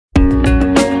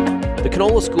The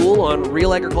Canola School on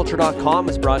RealAgriculture.com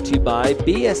is brought to you by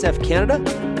BASF Canada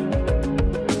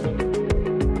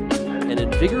and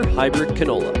Invigor Hybrid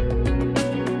Canola.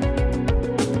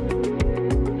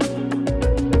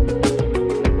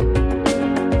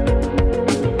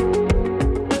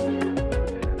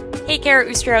 Hey, Garrett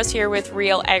Oosterhouse here with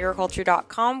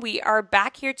RealAgriculture.com. We are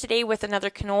back here today with another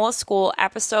Canola School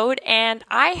episode, and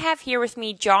I have here with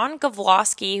me John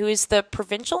Gavlosky, who is the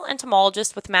Provincial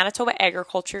Entomologist with Manitoba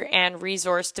Agriculture and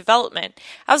Resource Development.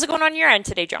 How's it going on your end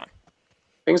today, John?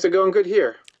 Things are going good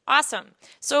here. Awesome.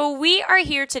 So we are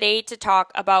here today to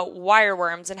talk about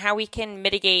wireworms and how we can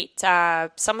mitigate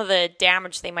some of the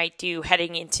damage they might do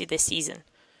heading into the season.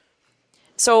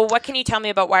 So what can you tell me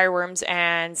about wireworms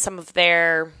and some of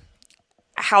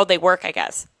how they work, I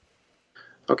guess?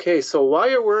 Okay, so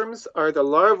wireworms are the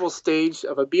larval stage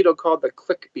of a beetle called the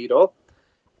click beetle,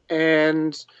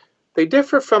 and they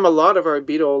differ from a lot of our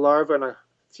beetle larvae in a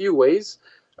few ways.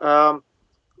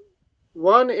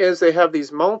 One is they have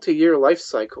these multi-year life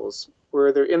cycles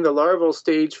where they're in the larval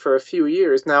stage for a few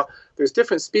years. Now, there's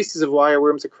different species of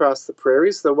wireworms across the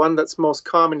prairies. The one that's most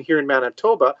common here in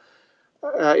Manitoba,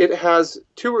 it has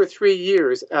 2 or 3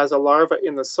 years as a larva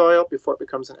in the soil before it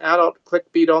becomes an adult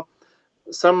click beetle.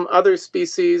 Some other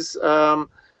species, the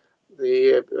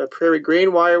prairie grain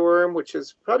wireworm, which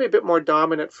is probably a bit more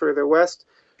dominant further west,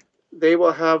 they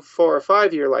will have 4 or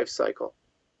 5 year life cycle.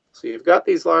 So you've got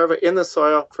these larvae in the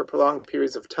soil for prolonged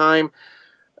periods of time.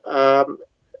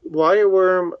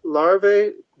 Wireworm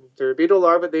larvae, they're beetle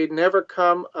larvae, they never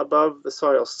come above the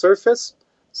soil surface.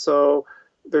 So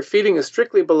their feeding is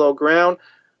strictly below ground,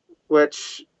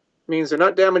 which means they're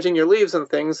not damaging your leaves and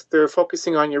things. They're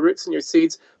focusing on your roots and your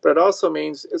seeds, but it also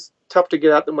means it's tough to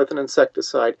get at them with an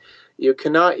insecticide. You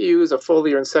cannot use a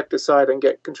foliar insecticide and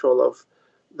get control of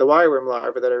the wireworm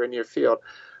larvae that are in your field.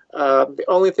 The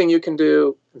only thing you can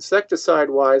do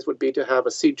insecticide-wise would be to have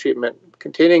a seed treatment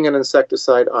containing an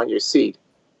insecticide on your seed.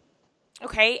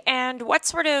 Okay, and what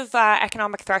sort of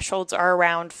economic thresholds are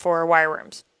around for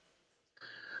wireworms?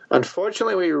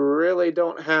 Unfortunately, we really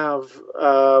don't have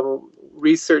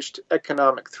researched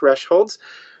economic thresholds.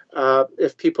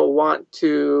 If people want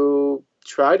to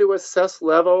try to assess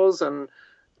levels and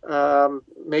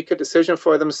make a decision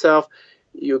for themselves,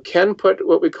 you can put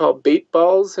what we call bait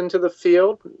balls into the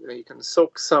field. You can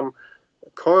soak some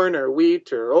corn or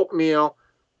wheat or oatmeal,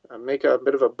 make a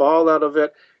bit of a ball out of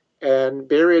it, and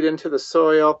bury it into the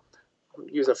soil.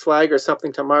 Use a flag or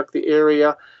something to mark the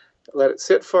area. Let it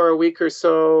sit for a week or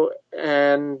so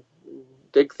and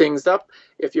dig things up.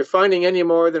 If you're finding any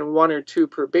more than 1 or 2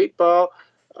 per bait ball,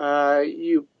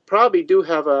 you probably do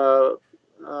have a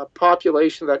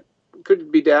population that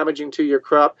could be damaging to your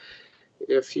crop.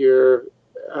 If you're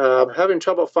having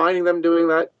trouble finding them doing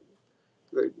that,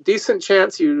 the decent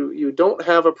chance you don't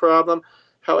have a problem.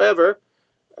 However,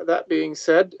 that being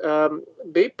said,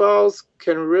 bait balls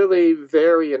can really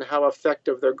vary in how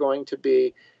effective they're going to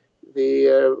be.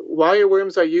 The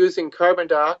wireworms are using carbon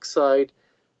dioxide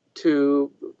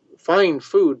to find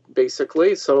food,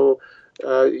 basically. So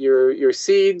your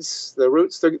seeds, the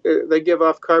roots, they give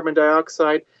off carbon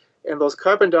dioxide, and those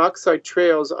carbon dioxide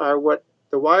trails are what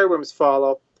the wireworms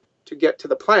follow to get to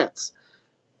the plants.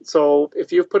 So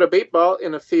if you've put a bait ball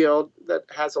in a field that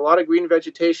has a lot of green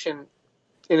vegetation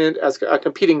in it as a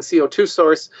competing CO2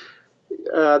 source,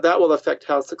 that will affect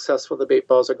how successful the bait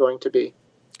balls are going to be.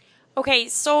 Okay,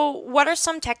 so what are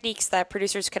some techniques that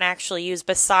producers can actually use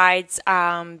besides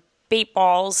bait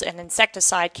balls and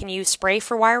insecticide? Can you spray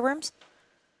for wireworms?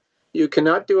 You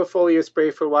cannot do a foliar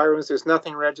spray for wireworms. There's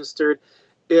nothing registered.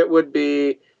 It would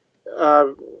be,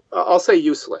 I'll say,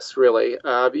 useless, really.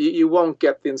 You won't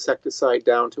get the insecticide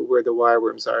down to where the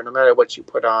wireworms are, no matter what you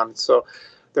put on. So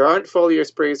there aren't foliar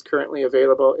sprays currently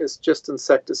available. It's just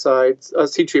insecticides,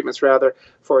 seed treatments, rather,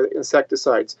 for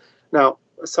insecticides. Now,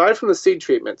 aside from the seed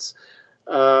treatments,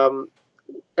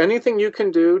 anything you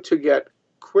can do to get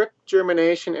quick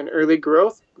germination and early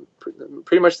growth,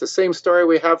 pretty much the same story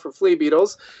we have for flea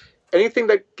beetles, anything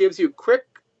that gives you quick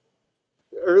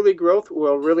early growth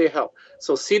will really help.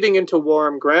 So seeding into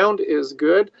warm ground is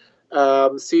good.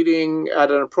 Seeding at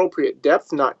an appropriate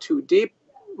depth, not too deep,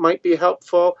 might be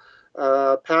helpful.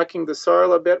 Packing the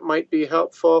soil a bit might be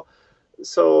helpful.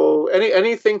 So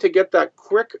anything to get that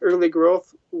quick early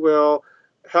growth will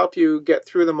help you get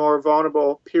through the more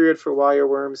vulnerable period for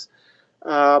wireworms.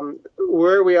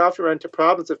 Where we often run into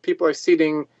problems if people are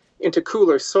seeding into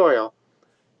cooler soil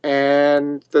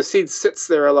and the seed sits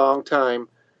there a long time,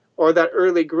 or that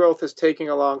early growth is taking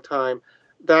a long time,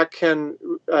 that can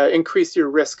increase your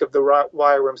risk of the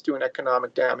wireworms doing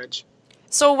economic damage.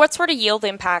 So what sort of yield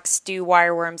impacts do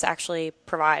wireworms actually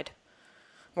provide?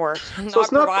 or So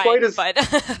it's not provide, quite as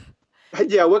but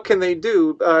yeah. What can they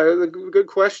do? Good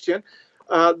question.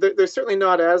 They're certainly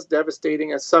not as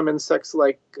devastating as some insects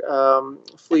like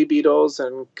flea beetles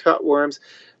and cutworms.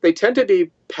 They tend to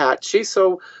be patchy,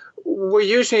 so we're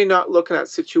usually not looking at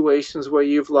situations where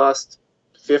you've lost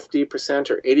 50%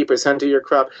 or 80% of your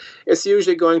crop. It's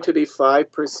usually going to be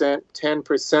 5%,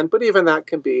 10%, but even that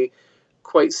can be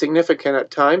quite significant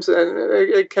at times, and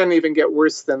it can even get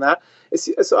worse than that.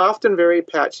 It's often very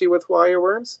patchy with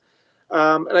wireworms,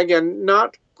 and again,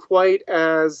 not quite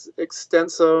as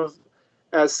extensive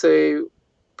as, say,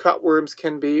 cutworms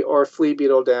can be or flea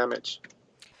beetle damage.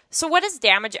 so what does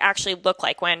damage actually look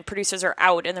like when producers are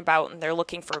out and about and they're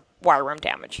looking for wireworm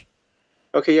damage?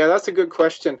 Okay, yeah, that's a good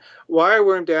question.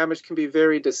 Wireworm damage can be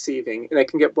very deceiving, and it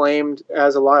can get blamed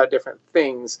as a lot of different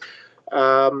things.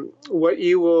 What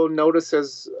you will notice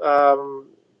is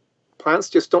plants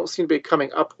just don't seem to be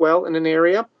coming up well in an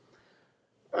area.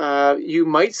 You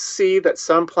might see that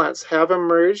some plants have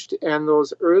emerged and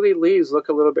those early leaves look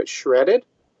a little bit shredded.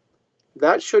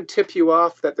 That should tip you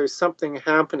off that there's something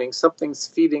happening, something's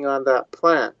feeding on that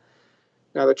plant.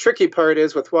 Now, the tricky part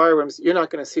is with wireworms, you're not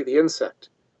going to see the insect.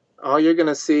 All you're going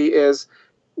to see is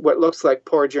what looks like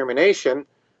poor germination,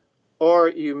 or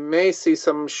you may see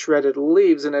some shredded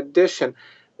leaves in addition.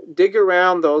 Dig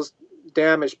around those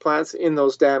damaged plants in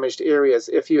those damaged areas.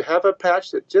 If you have a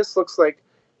patch that just looks like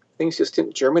things just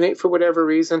didn't germinate for whatever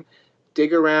reason,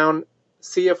 dig around,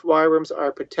 see if wireworms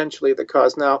are potentially the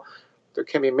cause. Now, there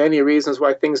can be many reasons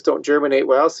why things don't germinate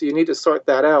well, so you need to sort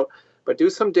that out. But do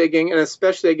some digging, and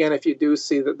especially, again, if you do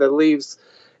see that the leaves,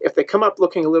 if they come up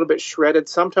looking a little bit shredded,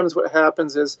 sometimes what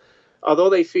happens is, although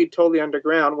they feed totally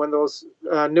underground, when those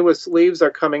newest leaves are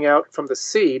coming out from the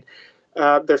seed,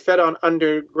 they're fed on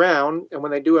underground, and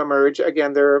when they do emerge,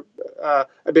 again, they're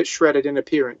a bit shredded in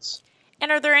appearance.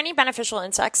 And are there any beneficial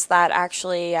insects that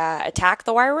actually attack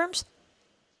the wireworms?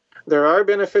 There are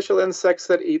beneficial insects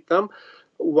that eat them.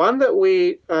 One that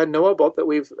we know about that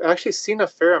we've actually seen a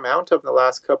fair amount of in the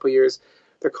last couple of years,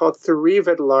 they're called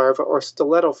therivid larvae or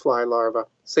stiletto fly larvae.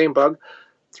 Same bug.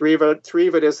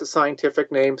 Therivid is the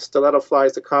scientific name. Stiletto fly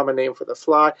is the common name for the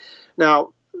fly.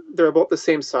 Now, they're about the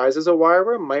same size as a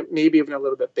wireworm, maybe even a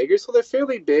little bit bigger. So they're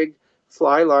fairly big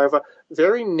fly larvae,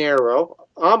 very narrow,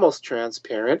 almost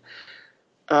transparent,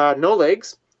 no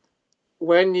legs.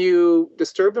 When you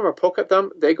disturb them or poke at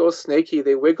them, they go snaky.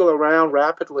 They wiggle around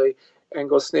rapidly and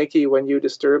go snaky when you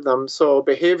disturb them. So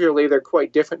behaviorally, they're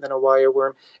quite different than a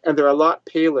wireworm, and they're a lot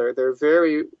paler. They're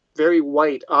very, very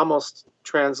white, almost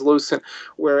translucent,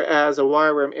 whereas a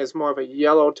wireworm is more of a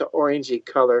yellow to orangey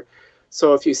color.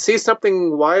 So if you see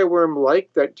something wireworm-like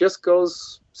that just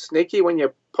goes snaky when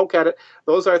you poke at it,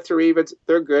 those are therivids.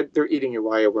 They're good. They're eating your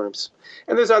wireworms.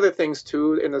 And there's other things,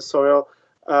 too, in the soil.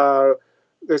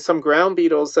 There's some ground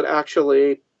beetles that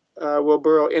actually will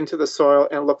burrow into the soil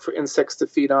and look for insects to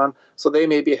feed on, so they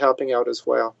may be helping out as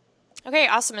well. Okay,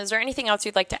 awesome. Is there anything else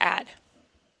you'd like to add?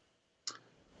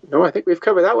 No, I think we've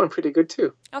covered that one pretty good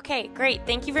too. Okay, great.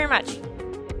 Thank you very much.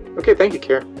 Okay, thank you,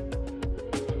 Kara.